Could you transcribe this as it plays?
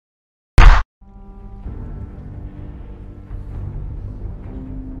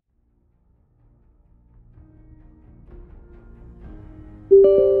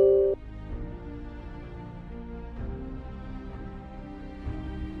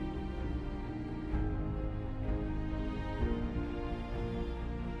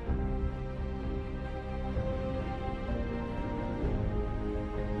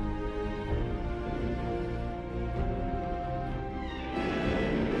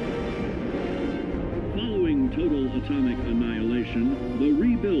total atomic annihilation, the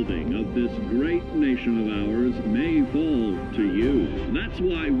rebuilding of this great nation of ours may fall to you. That's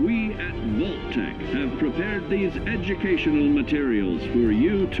why we at Vault-Tec have prepared these educational materials for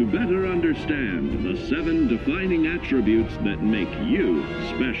you to better understand the 7 defining attributes that make you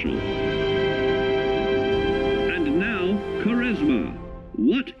special. And now, charisma.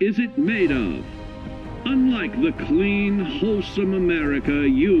 What is it made of? Unlike the clean, wholesome America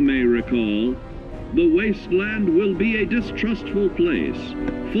you may recall, the wasteland will be a distrustful place,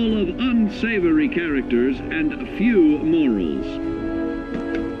 full of unsavory characters and few morals.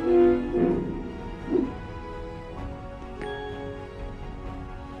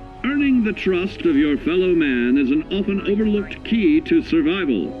 Earning the trust of your fellow man is an often overlooked key to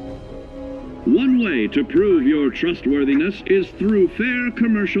survival. One way to prove your trustworthiness is through fair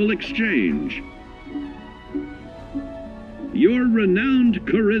commercial exchange. Your renowned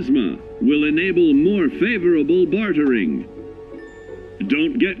charisma will enable more favorable bartering.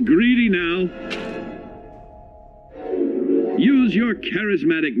 Don't get greedy now. Use your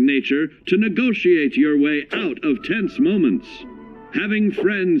charismatic nature to negotiate your way out of tense moments. Having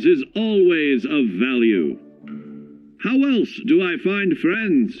friends is always of value. How else do I find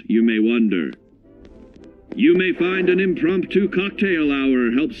friends, you may wonder? You may find an impromptu cocktail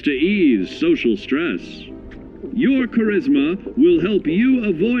hour helps to ease social stress. Your charisma will help you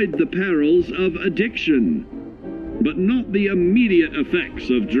avoid the perils of addiction, but not the immediate effects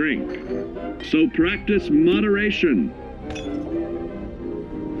of drink. So practice moderation,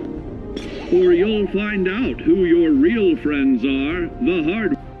 or you'll find out who your real friends are the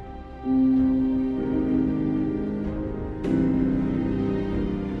hard way.